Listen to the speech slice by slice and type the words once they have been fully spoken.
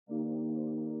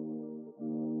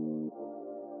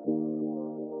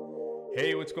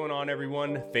Hey, what's going on,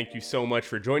 everyone? Thank you so much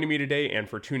for joining me today and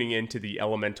for tuning in to the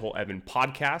Elemental Evan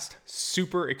podcast.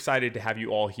 Super excited to have you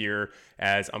all here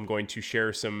as I'm going to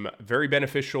share some very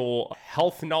beneficial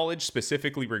health knowledge,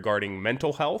 specifically regarding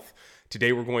mental health.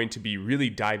 Today, we're going to be really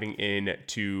diving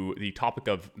into the topic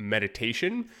of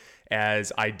meditation,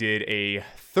 as I did a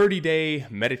 30-day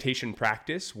meditation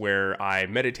practice where I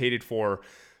meditated for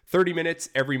 30 minutes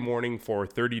every morning for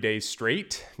 30 days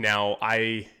straight. Now,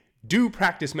 I do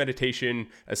practice meditation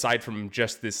aside from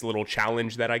just this little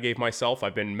challenge that I gave myself.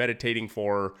 I've been meditating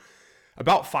for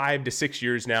about 5 to 6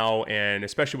 years now, and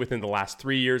especially within the last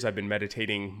 3 years, I've been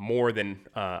meditating more than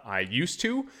I used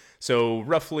to. So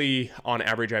roughly on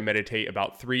average, I meditate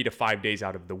about 3 to 5 days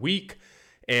out of the week,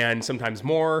 and sometimes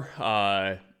more.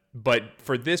 But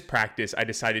for this practice, I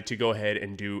decided to go ahead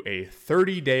and do a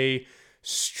 30-day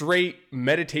straight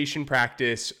meditation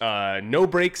practice, no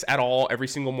breaks at all, every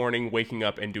single morning, waking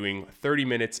up and doing 30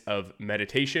 minutes of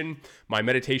meditation. My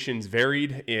meditations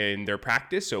varied in their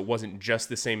practice, so it wasn't just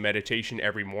the same meditation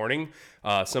every morning.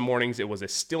 Some mornings it was a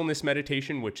stillness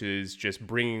meditation, which is just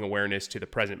bringing awareness to the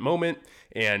present moment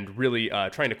and really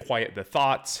trying to quiet the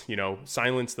thoughts,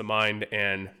 silence the mind,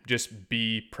 and just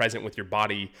be present with your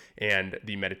body and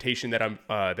the meditation that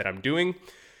I'm doing.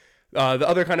 The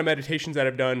other kind of meditations that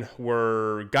I've done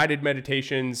were guided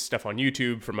meditations, stuff on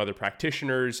YouTube from other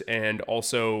practitioners, and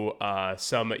also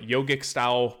some yogic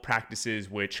style practices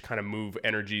which kind of move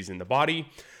energies in the body.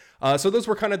 So those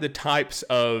were kind of the types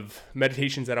of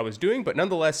meditations that I was doing, but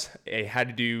nonetheless, I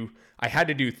had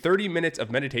to do 30 minutes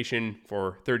of meditation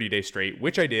for 30 days straight,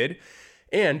 which I did.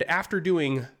 And after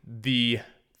doing the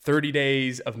 30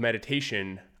 days of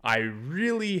meditation, I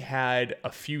really had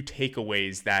a few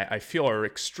takeaways that I feel are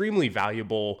extremely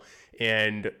valuable,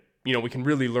 and we can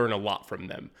really learn a lot from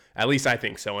them. At least I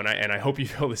think so, and I hope you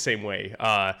feel the same way.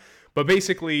 But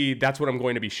basically, that's what I'm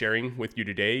going to be sharing with you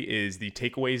today is the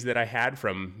takeaways that I had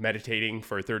from meditating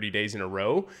for 30 days in a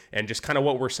row, and just kind of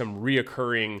what were some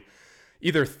reoccurring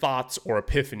either thoughts or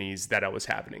epiphanies that I was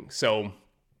having. So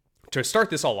to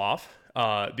start this all off,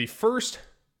 the first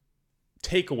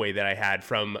takeaway that I had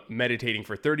from meditating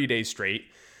for 30 days straight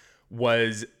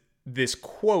was this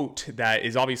quote that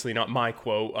is obviously not my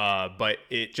quote, but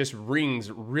it just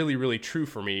rings really, really true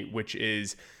for me, which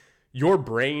is your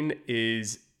brain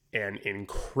is an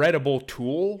incredible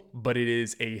tool, but it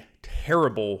is a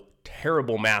terrible,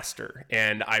 terrible master.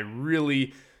 And I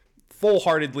really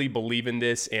full-heartedly believe in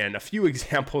this. And a few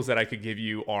examples that I could give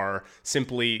you are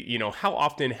simply, how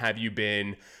often have you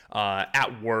been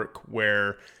at work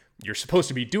where you're supposed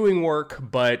to be doing work,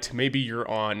 but maybe you're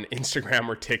on Instagram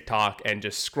or TikTok and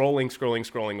just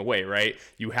scrolling away, right?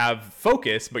 You have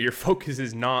focus, but your focus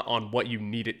is not on what you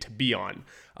need it to be on.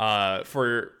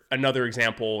 For another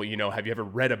example, have you ever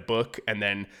read a book and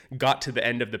then got to the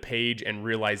end of the page and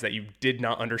realized that you did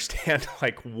not understand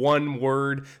like one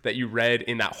word that you read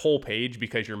in that whole page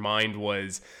because your mind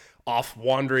was off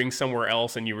wandering somewhere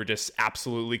else and you were just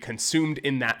absolutely consumed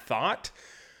in that thought?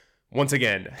 Once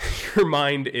again, your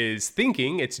mind is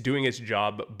thinking, it's doing its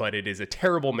job, but it is a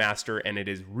terrible master, and it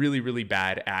is really, really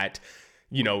bad at,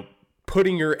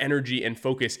 putting your energy and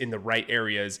focus in the right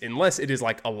areas, unless it is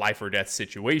like a life or death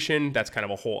situation. That's kind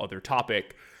of a whole other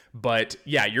topic. But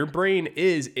yeah, your brain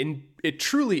it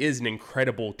truly is an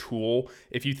incredible tool.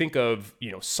 If you think of,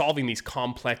 solving these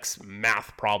complex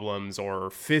math problems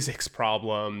or physics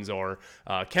problems or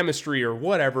chemistry or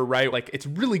whatever, right? Like it's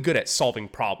really good at solving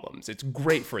problems. It's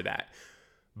great for that.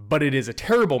 But it is a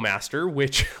terrible master,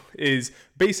 which is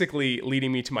basically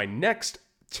leading me to my next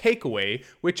takeaway,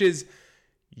 which is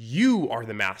you are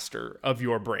the master of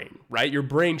your brain, right? Your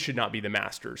brain should not be the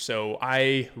master. So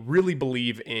I really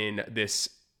believe in this,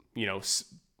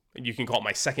 you can call it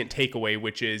my second takeaway,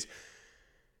 which is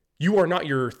you are not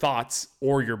your thoughts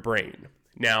or your brain.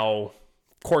 Now,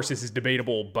 of course, this is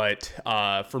debatable, but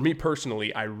for me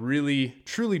personally, I really,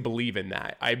 truly believe in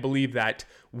that. I believe that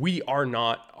we are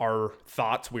not our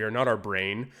thoughts. We are not our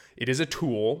brain. It is a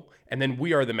tool, and then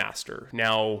we are the master.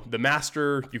 Now, the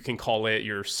master, you can call it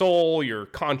your soul, your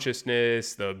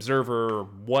consciousness, the observer,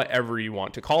 whatever you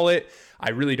want to call it. I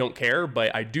really don't care,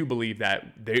 but I do believe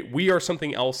that we are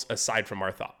something else aside from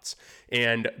our thoughts.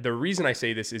 And the reason I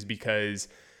say this is because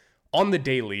on the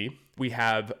daily, we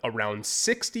have around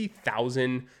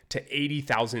 60,000 to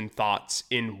 80,000 thoughts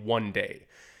in one day.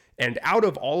 And out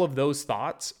of all of those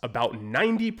thoughts, about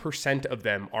 90% of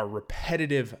them are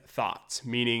repetitive thoughts,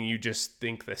 meaning you just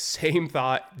think the same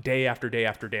thought day after day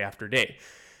after day after day.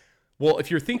 Well, if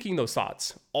you're thinking those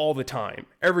thoughts all the time,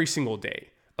 every single day,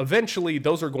 eventually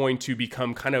those are going to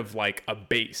become kind of like a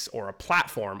base or a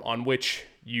platform on which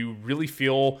you really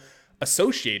feel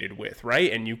associated with,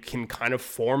 right? And you can kind of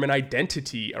form an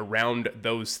identity around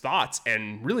those thoughts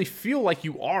and really feel like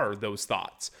you are those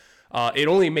thoughts. It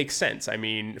only makes sense. I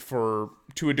mean,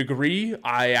 to a degree,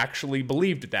 I actually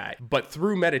believed that. But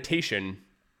through meditation,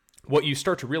 what you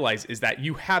start to realize is that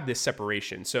you have this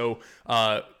separation. So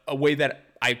a way that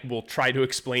I will try to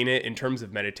explain it in terms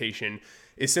of meditation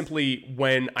is simply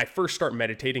when I first start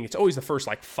meditating, it's always the first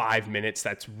like 5 minutes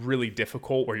that's really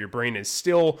difficult, where your brain is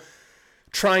still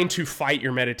trying to fight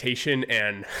your meditation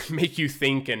and make you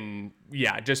think and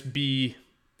just be,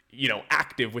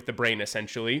 active with the brain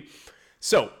essentially.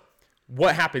 So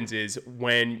what happens is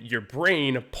when your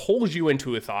brain pulls you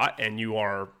into a thought and you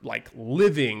are like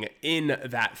living in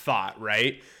that thought,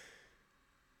 right?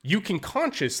 You can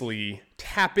consciously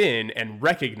tap in and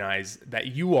recognize that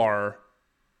you are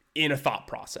in a thought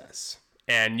process.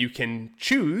 And you can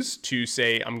choose to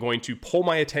say, I'm going to pull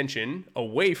my attention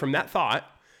away from that thought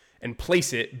and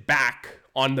place it back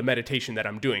on the meditation that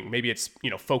I'm doing. Maybe it's,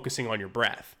 focusing on your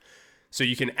breath. So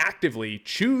you can actively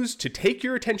choose to take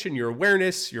your attention, your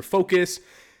awareness, your focus,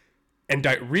 and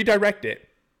redirect it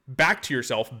back to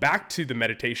yourself, back to the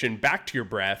meditation, back to your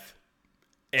breath.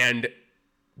 And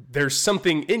there's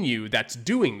something in you that's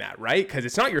doing that, right? Because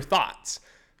it's not your thoughts.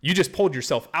 You just pulled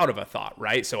yourself out of a thought,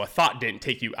 right? So a thought didn't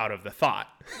take you out of the thought.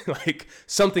 Like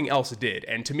something else did.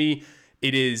 And to me,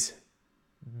 it is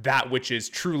that which is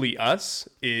truly us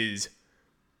is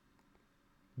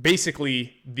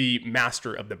basically the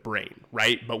master of the brain,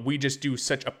 right? But we just do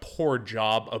such a poor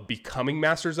job of becoming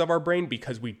masters of our brain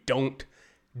because we don't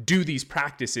do these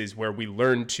practices where we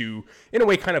learn to, in a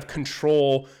way, kind of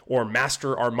control or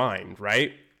master our mind,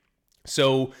 right?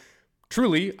 So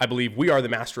truly, I believe we are the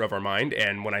master of our mind.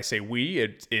 And when I say we,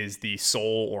 it is the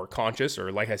soul or conscious,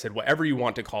 or like I said, whatever you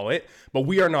want to call it, but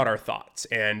we are not our thoughts.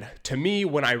 And to me,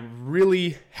 when I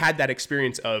really had that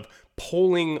experience of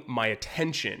pulling my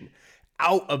attention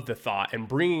out of the thought and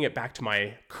bringing it back to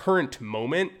my current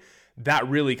moment, that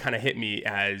really kind of hit me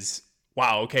as,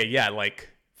 wow, okay, yeah, like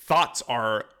thoughts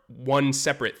are one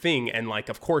separate thing. And like,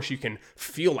 of course you can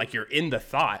feel like you're in the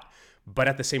thought, but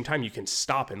at the same time, you can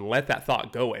stop and let that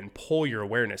thought go and pull your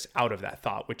awareness out of that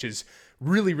thought, which is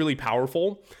really, really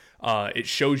powerful. It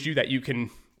shows you that you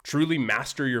can truly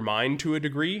master your mind to a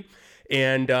degree.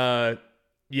 And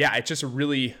it's just a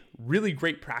really, really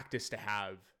great practice to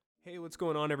have. Hey, what's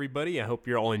going on, everybody? I hope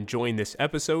you're all enjoying this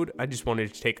episode. I just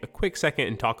wanted to take a quick second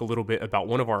and talk a little bit about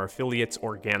one of our affiliates,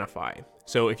 Organifi.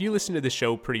 So if you listen to the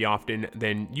show pretty often,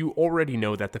 then you already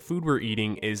know that the food we're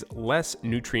eating is less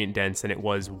nutrient dense than it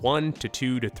was 1 to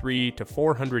 2 to 3 to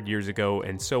 400 years ago,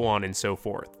 and so on and so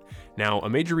forth. Now, a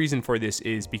major reason for this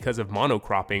is because of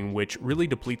monocropping, which really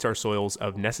depletes our soils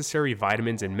of necessary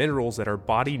vitamins and minerals that our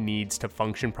body needs to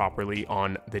function properly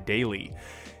on the daily.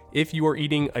 If you are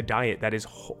eating a diet that is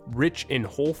rich in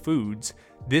whole foods,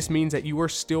 this means that you are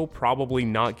still probably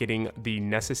not getting the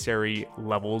necessary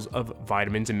levels of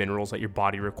vitamins and minerals that your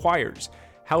body requires.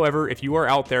 However, if you are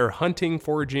out there hunting,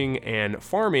 foraging, and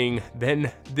farming,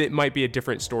 then that might be a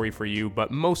different story for you,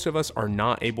 but most of us are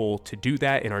not able to do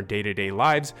that in our day-to-day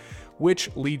lives,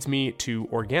 which leads me to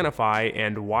Organifi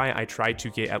and why I try to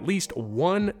get at least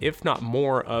one, if not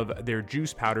more, of their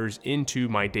juice powders into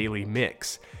my daily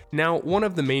mix. Now, one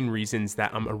of the main reasons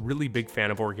that I'm a really big fan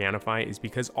of Organifi is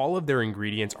because all of their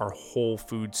ingredients are whole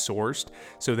food sourced,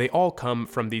 so they all come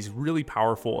from these really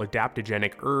powerful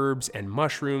adaptogenic herbs and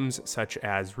mushrooms such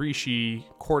as reishi,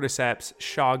 cordyceps,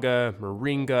 chaga,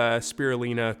 moringa,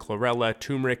 spirulina, chlorella,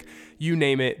 turmeric, you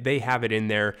name it, they have it in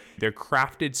there. They're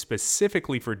crafted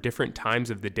specifically for different times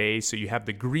of the day, so you have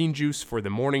the green juice for the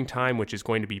morning time, which is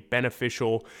going to be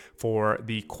beneficial for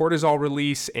the cortisol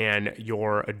release and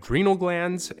your adrenal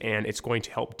glands, and it's going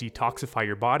to help detoxify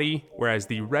your body, whereas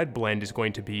the red blend is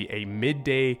going to be a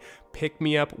midday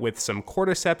pick-me-up with some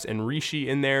cordyceps and reishi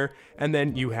in there. And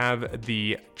then you have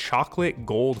the chocolate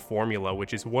gold formula,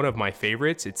 which is one of my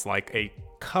favorites. It's like a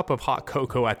cup of hot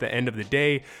cocoa at the end of the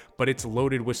day, but it's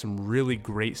loaded with some really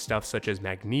great stuff such as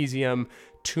magnesium,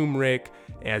 turmeric,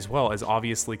 as well as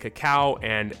obviously cacao,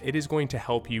 and it is going to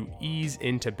help you ease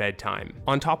into bedtime.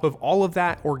 On top of all of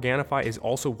that, Organifi is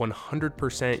also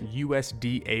 100%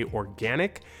 USDA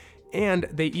organic, and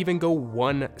they even go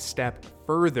one step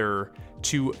further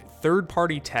to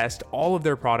third-party test all of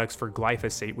their products for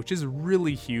glyphosate, which is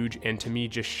really huge, and to me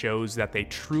just shows that they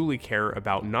truly care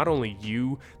about not only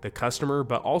you, the customer,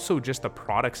 but also just the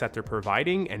products that they're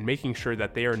providing and making sure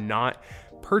that they are not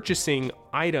purchasing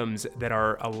items that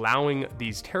are allowing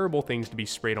these terrible things to be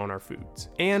sprayed on our foods.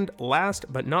 And last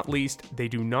but not least, they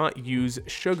do not use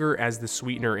sugar as the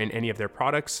sweetener in any of their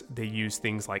products. They use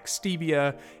things like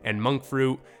stevia and monk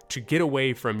fruit to get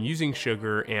away from using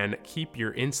sugar and keep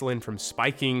your insulin from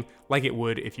spiking like it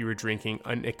would if you were drinking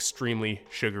an extremely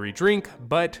sugary drink.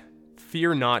 But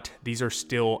fear not, these are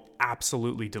still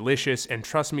absolutely delicious, and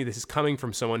trust me, this is coming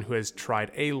from someone who has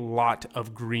tried a lot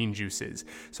of green juices.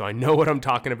 So I know what I'm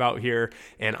talking about here,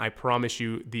 and I promise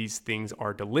you these things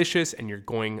are delicious and you're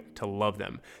going to love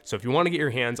them. So if you want to get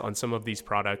your hands on some of these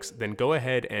products, then go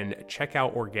ahead and check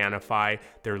out Organifi.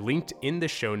 They're linked in the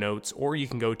show notes, or you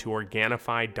can go to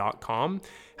Organifi.com.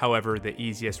 However, the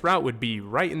easiest route would be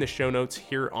right in the show notes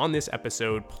here on this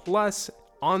episode. Plus,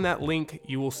 on that link,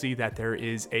 you will see that there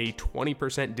is a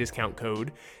 20% discount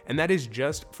code, and that is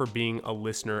just for being a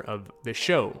listener of the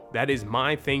show. That is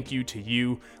my thank you to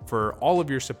you for all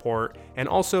of your support, and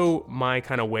also my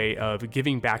kind of way of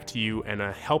giving back to you and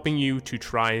helping you to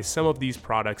try some of these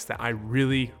products that I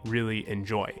really, really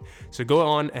enjoy. So go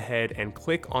on ahead and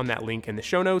click on that link in the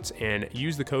show notes and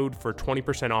use the code for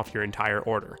 20% off your entire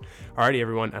order. Alrighty,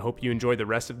 everyone, I hope you enjoy the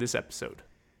rest of this episode.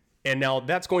 And now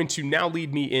that's going to now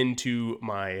lead me into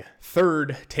my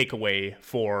third takeaway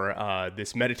for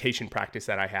this meditation practice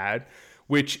that I had,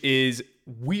 which is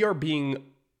we are being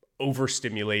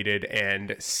overstimulated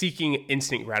and seeking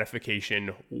instant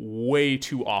gratification way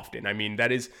too often. I mean,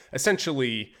 that is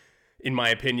essentially, in my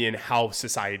opinion, how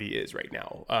society is right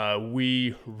now.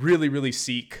 We really, really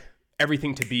seek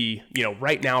everything to be,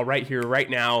 right now, right here, right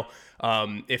now.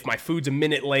 If my food's a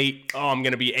minute late, I'm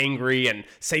going to be angry and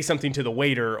say something to the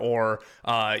waiter, or,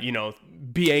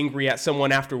 be angry at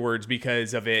someone afterwards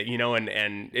because of it,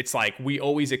 and it's like, we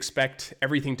always expect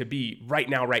everything to be right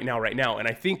now, right now, right now. And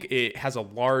I think it has a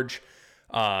large,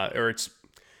 it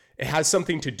has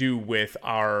something to do with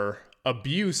our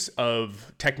abuse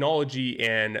of technology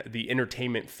and the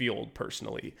entertainment field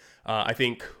personally. I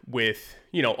think with,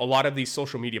 a lot of these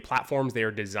social media platforms, they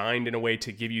are designed in a way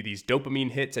to give you these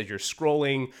dopamine hits as you're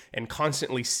scrolling and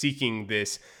constantly seeking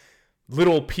this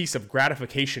little piece of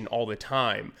gratification all the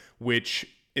time, which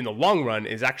in the long run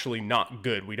is actually not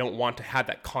good. We don't want to have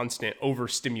that constant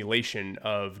overstimulation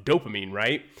of dopamine,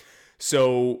 right?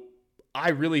 So I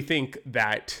really think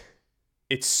that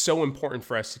it's so important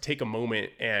for us to take a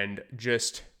moment and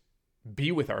just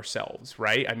be with ourselves,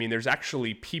 right? I mean, there's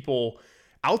actually people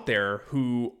out there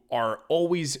who are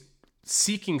always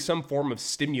seeking some form of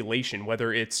stimulation,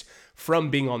 whether it's from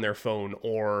being on their phone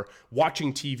or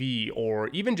watching TV or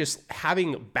even just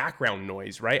having background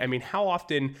noise, right? I mean, how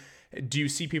often do you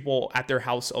see people at their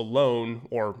house alone,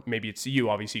 or maybe it's you,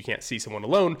 obviously you can't see someone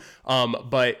alone,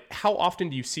 but how often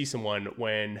do you see someone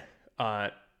when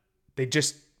they're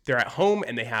at home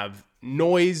and they have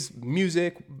noise,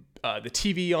 music, the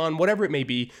TV on, whatever it may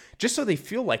be, just so they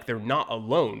feel like they're not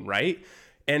alone, right?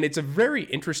 And it's a very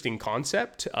interesting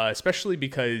concept, especially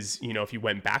because, if you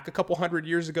went back a couple hundred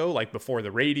years ago, like before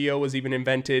the radio was even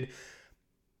invented,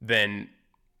 then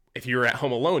if you were at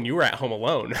home alone, you were at home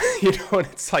alone, and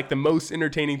it's like the most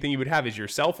entertaining thing you would have is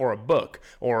yourself or a book,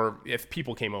 or if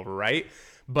people came over, right?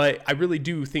 But I really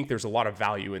do think there's a lot of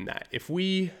value in that. If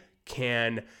we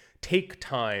can take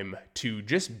time to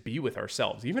just be with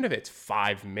ourselves, even if it's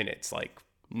 5 minutes, like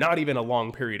not even a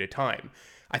long period of time,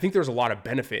 I think there's a lot of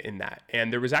benefit in that.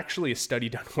 And there was actually a study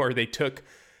done where they took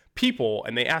people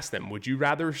and they asked them, would you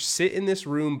rather sit in this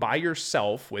room by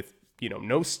yourself with,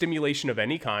 no stimulation of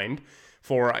any kind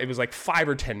for, it was like 5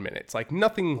 or 10 minutes, like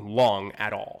nothing long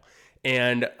at all.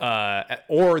 And,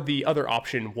 or the other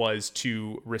option was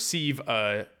to receive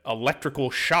a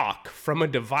electrical shock from a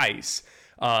device.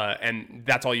 And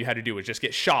that's all you had to do was just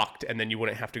get shocked, and then you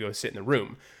wouldn't have to go sit in the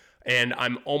room. And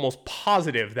I'm almost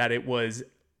positive that it was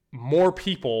more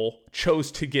people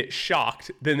chose to get shocked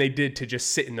than they did to just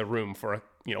sit in the room for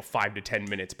 5 to 10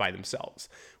 minutes by themselves,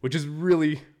 which is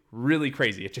really, really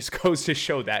crazy. It just goes to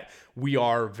show that we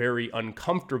are very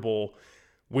uncomfortable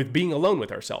with being alone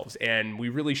with ourselves, and we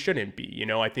really shouldn't be.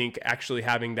 I think actually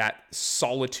having that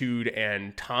solitude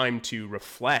and time to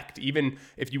reflect, even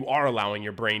if you are allowing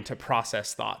your brain to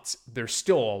process thoughts, there's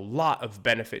still a lot of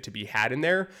benefit to be had in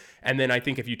there. And then I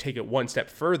think if you take it one step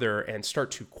further and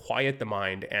start to quiet the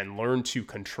mind and learn to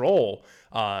control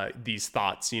these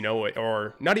thoughts,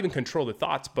 or not even control the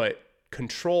thoughts, but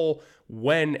control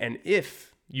when and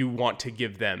if you want to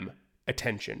give them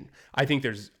attention. I think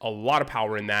there's a lot of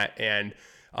power in that. And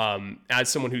as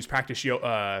someone who's practiced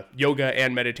yoga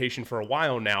and meditation for a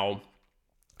while now,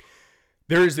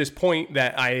 there is this point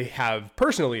that I have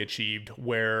personally achieved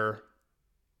where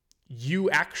you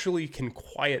actually can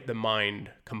quiet the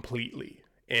mind completely.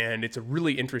 And it's a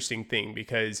really interesting thing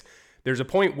because there's a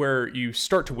point where you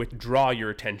start to withdraw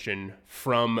your attention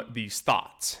from these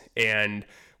thoughts. And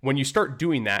when you start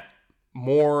doing that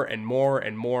more and more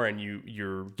and more, and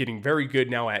you're getting very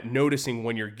good now at noticing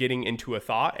when you're getting into a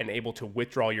thought and able to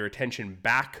withdraw your attention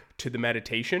back to the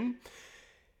meditation,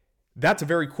 that's a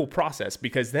very cool process,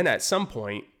 because then at some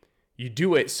point you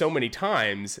do it so many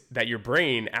times that your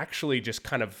brain actually just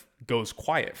kind of goes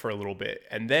quiet for a little bit.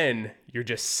 And then you're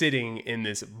just sitting in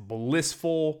this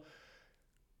blissful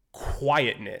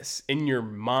quietness in your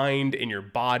mind, in your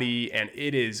body. And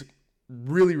it is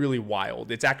really, really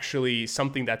wild. It's actually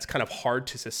something that's kind of hard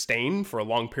to sustain for a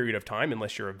long period of time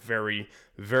unless you're a very,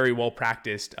 very well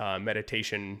practiced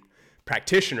meditation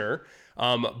practitioner.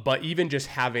 But even just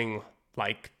having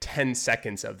like 10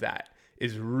 seconds of that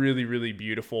is really, really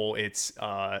beautiful. It's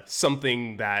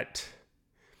something that,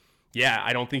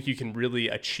 I don't think you can really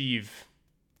achieve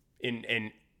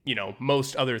in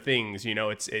most other things.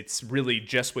 It's really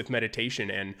just with meditation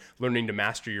and learning to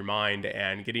master your mind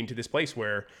and getting to this place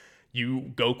where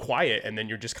you go quiet and then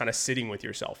you're just kind of sitting with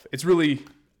yourself. It's really,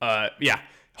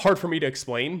 hard for me to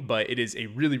explain, but it is a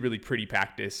really, really pretty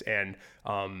practice. And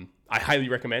I highly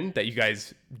recommend that you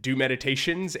guys do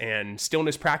meditations and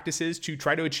stillness practices to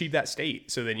try to achieve that state,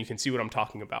 so then you can see what I'm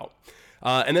talking about.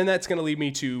 And then that's going to lead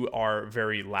me to our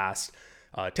very last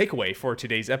takeaway for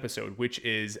today's episode, which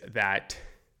is that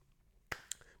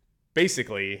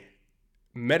basically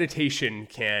meditation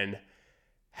can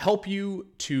help you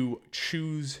to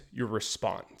choose your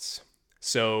response.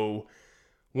 So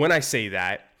when I say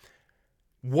that,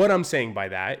 what I'm saying by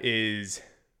that is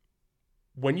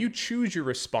when you choose your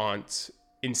response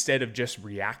instead of just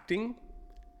reacting,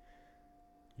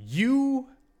 you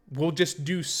will just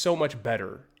do so much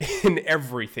better in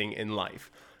everything in life.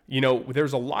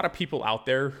 There's a lot of people out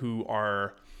there who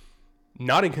are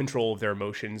not in control of their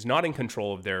emotions, not in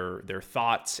control of their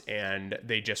thoughts, and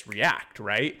they just react,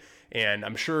 right? And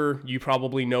I'm sure you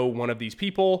probably know one of these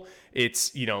people.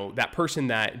 It's, that person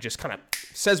that just kind of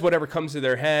says whatever comes to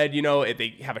their head.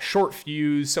 They have a short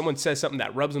fuse. Someone says something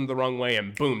that rubs them the wrong way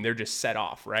and boom, they're just set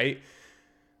off, right?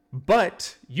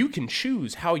 But you can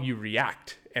choose how you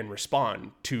react and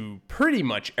respond to pretty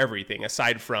much everything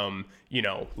aside from,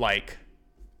 like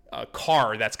a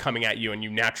car that's coming at you and you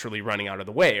naturally running out of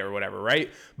the way or whatever,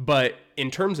 right? But in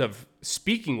terms of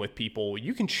speaking with people,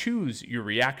 you can choose your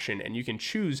reaction and you can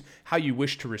choose how you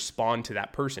wish to respond to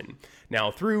that person.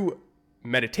 Now, through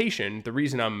meditation, the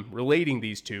reason I'm relating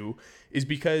these two is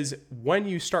because when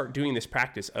you start doing this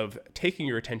practice of taking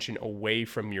your attention away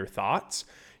from your thoughts,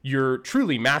 you're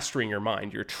truly mastering your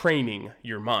mind, you're training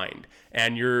your mind,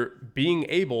 and you're being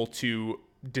able to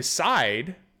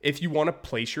decide if you want to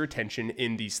place your attention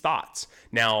in these thoughts.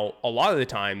 Now, a lot of the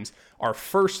times, our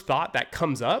first thought that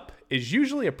comes up is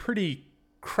usually a pretty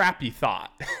crappy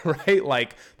thought, right?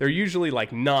 Like, they're usually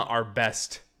like not our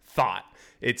best thought.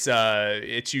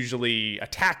 It's usually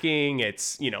attacking.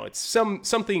 It's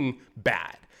something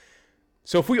bad.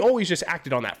 So if we always just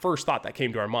acted on that first thought that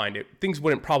came to our mind, things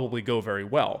wouldn't probably go very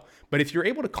well. But if you're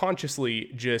able to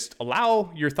consciously just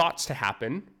allow your thoughts to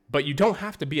happen, but you don't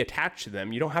have to be attached to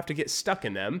them. You don't have to get stuck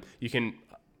in them. You can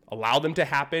allow them to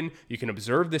happen. You can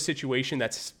observe the situation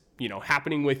that's,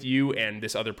 happening with you and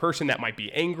this other person that might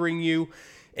be angering you.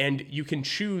 And you can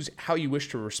choose how you wish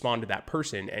to respond to that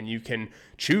person. And you can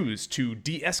choose to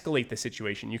de-escalate the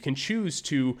situation. You can choose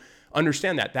to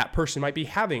understand that that person might be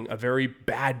having a very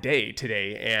bad day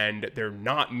today and they're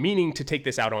not meaning to take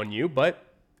this out on you, but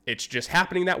it's just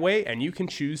happening that way, and you can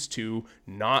choose to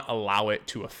not allow it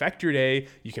to affect your day.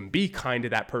 You can be kind to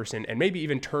that person and maybe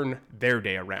even turn their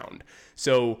day around.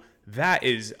 So that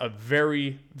is a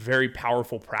very, very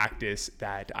powerful practice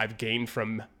that I've gained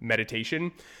from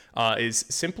meditation, is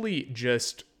simply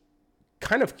just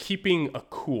kind of keeping a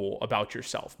cool about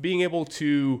yourself, being able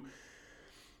to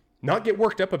not get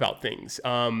worked up about things.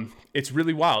 It's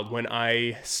really wild. When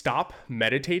I stop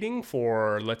meditating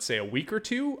for, let's say, a week or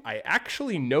two, I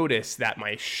actually notice that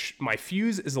my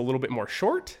fuse is a little bit more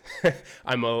short.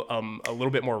 I'm a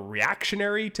little bit more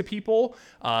reactionary to people.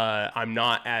 I'm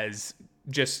not as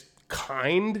just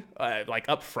kind, like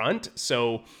upfront.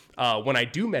 So when I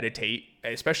do meditate,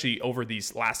 especially over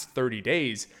these last 30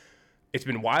 days, it's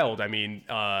been wild. I mean,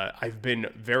 I've been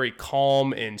very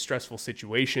calm in stressful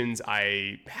situations.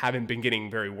 I haven't been getting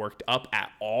very worked up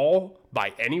at all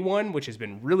by anyone, which has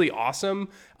been really awesome.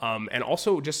 And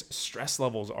also just stress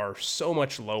levels are so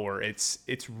much lower. It's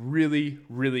really,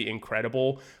 really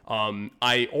incredible.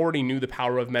 I already knew the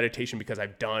power of meditation because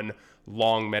I've done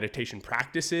long meditation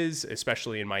practices,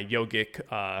 especially in my yogic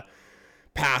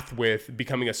path with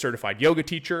becoming a certified yoga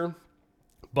teacher.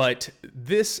 But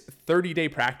this 30-day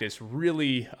practice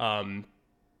really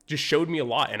just showed me a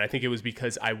lot. And I think it was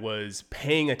because I was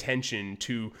paying attention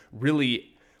to really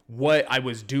what I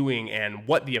was doing and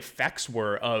what the effects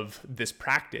were of this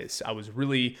practice. I was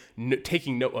really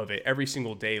taking note of it every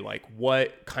single day, like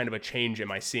what kind of a change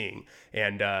am I seeing?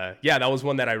 And yeah, that was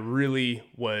one that I really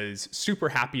was super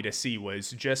happy to see,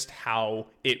 was just how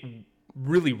it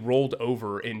really rolled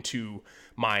over into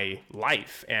my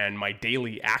life and my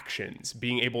daily actions,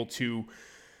 being able to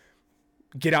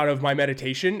get out of my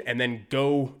meditation and then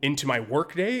go into my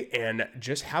work day and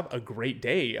just have a great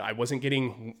day. I wasn't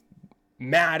getting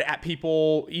mad at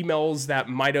people, emails that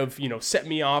might have, set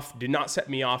me off, did not set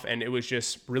me off. And it was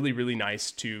just really, really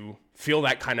nice to feel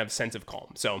that kind of sense of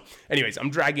calm. So anyways, I'm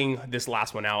dragging this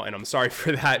last one out and I'm sorry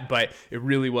for that, but it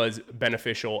really was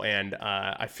beneficial. And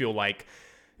I feel like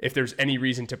if there's any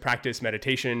reason to practice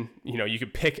meditation, you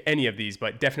could pick any of these,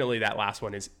 but definitely that last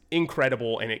one is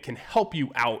incredible, and it can help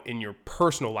you out in your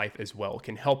personal life as well. It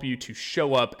can help you to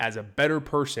show up as a better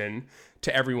person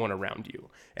to everyone around you.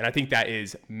 And I think that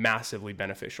is massively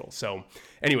beneficial. So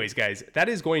anyways, guys, that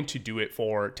is going to do it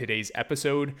for today's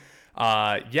episode.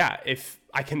 If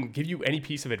I can give you any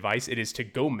piece of advice, it is to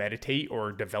go meditate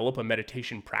or develop a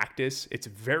meditation practice. It's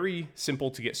very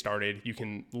simple to get started. You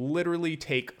can literally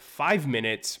take 5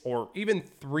 minutes or even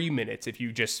 3 minutes if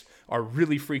you just are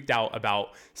really freaked out about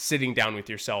sitting down with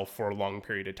yourself for a long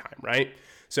period of time, right?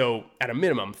 So at a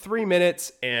minimum, 3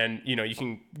 minutes, and you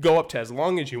can go up to as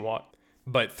long as you want.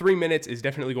 But 3 minutes is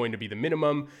definitely going to be the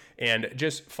minimum, and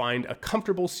just find a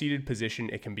comfortable seated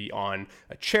position. It can be on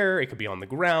a chair, it could be on the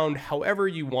ground, however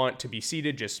you want to be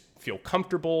seated, just feel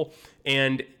comfortable.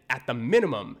 And at the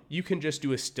minimum, you can just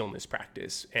do a stillness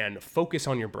practice and focus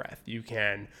on your breath. You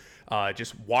can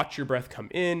just watch your breath come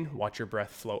in, watch your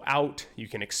breath flow out. You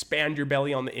can expand your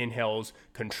belly on the inhales,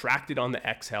 contract it on the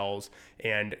exhales,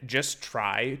 and just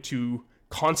try to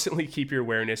constantly keep your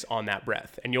awareness on that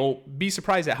breath. And you'll be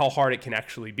surprised at how hard it can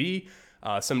actually be.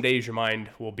 Some days your mind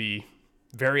will be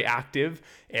very active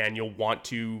and you'll want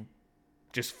to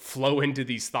just flow into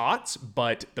these thoughts.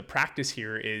 But the practice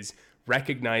here is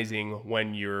recognizing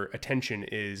when your attention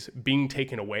is being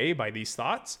taken away by these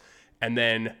thoughts, and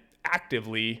then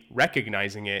actively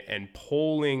recognizing it and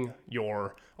pulling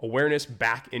your awareness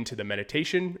back into the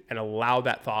meditation and allow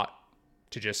that thought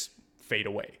to just fade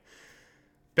away.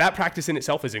 That practice in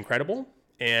itself is incredible.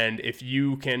 And if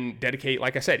you can dedicate,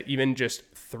 like I said, even just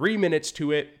 3 minutes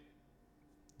to it,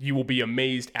 you will be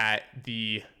amazed at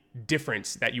the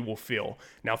difference that you will feel.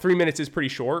 Now, 3 minutes is pretty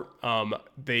short.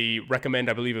 They recommend,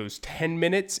 I believe it was 10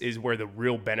 minutes is where the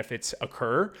real benefits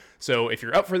occur. So if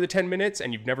you're up for the 10 minutes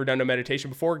and you've never done a meditation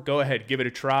before, go ahead, give it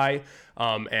a try,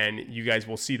 and you guys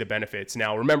will see the benefits.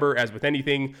 Now, remember, as with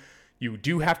anything, you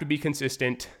do have to be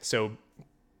consistent. So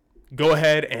go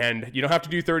ahead, and you don't have to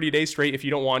do 30 days straight if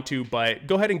you don't want to, but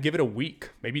go ahead and give it a week,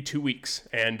 maybe 2 weeks,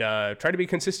 and try to be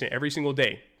consistent every single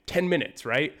day. 10 minutes,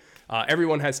 right?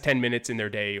 Everyone has 10 minutes in their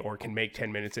day or can make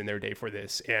 10 minutes in their day for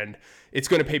this, and it's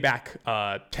going to pay back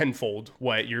tenfold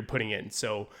what you're putting in.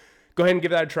 So go ahead and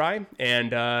give that a try.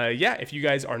 And if you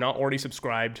guys are not already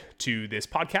subscribed to this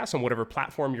podcast on whatever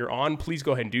platform you're on, please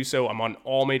go ahead and do so. I'm on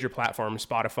all major platforms: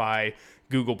 Spotify,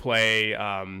 Google Play,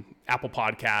 Apple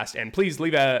Podcast, and please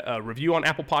leave a review on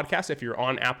Apple Podcast if you're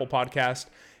on Apple Podcast.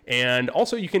 And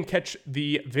also, you can catch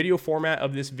the video format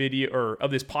of this video or of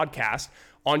this podcast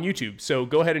on YouTube. So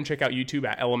go ahead and check out YouTube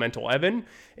at Elemental Evan,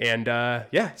 and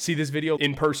see this video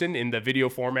in person in the video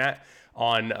format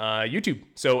on YouTube.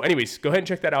 So anyways, go ahead and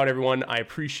check that out, everyone. I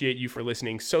appreciate you for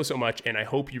listening so much, and I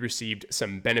hope you received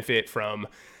some benefit from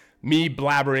me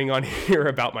blabbering on here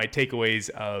about my takeaways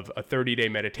of a 30-day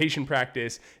meditation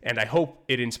practice, and I hope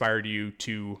it inspired you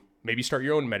to maybe start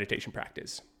your own meditation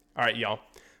practice. All right, y'all.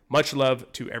 Much love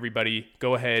to everybody.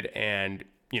 Go ahead and,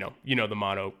 you know the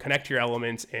motto: connect to your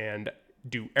elements and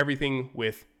do everything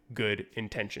with good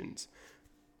intentions.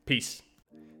 Peace.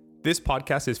 This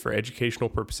podcast is for educational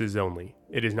purposes only.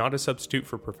 It is not a substitute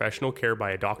for professional care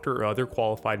by a doctor or other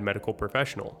qualified medical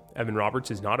professional. Evan Roberts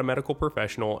is not a medical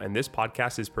professional, and this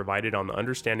podcast is provided on the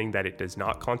understanding that it does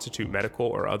not constitute medical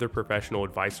or other professional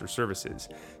advice or services.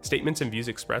 Statements and views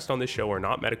expressed on this show are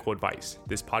not medical advice.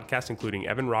 This podcast, including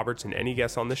Evan Roberts and any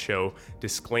guests on the show,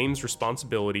 disclaims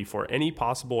responsibility for any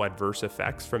possible adverse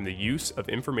effects from the use of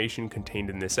information contained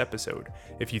in this episode.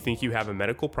 If you think you have a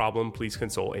medical problem, please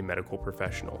consult a medical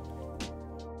professional.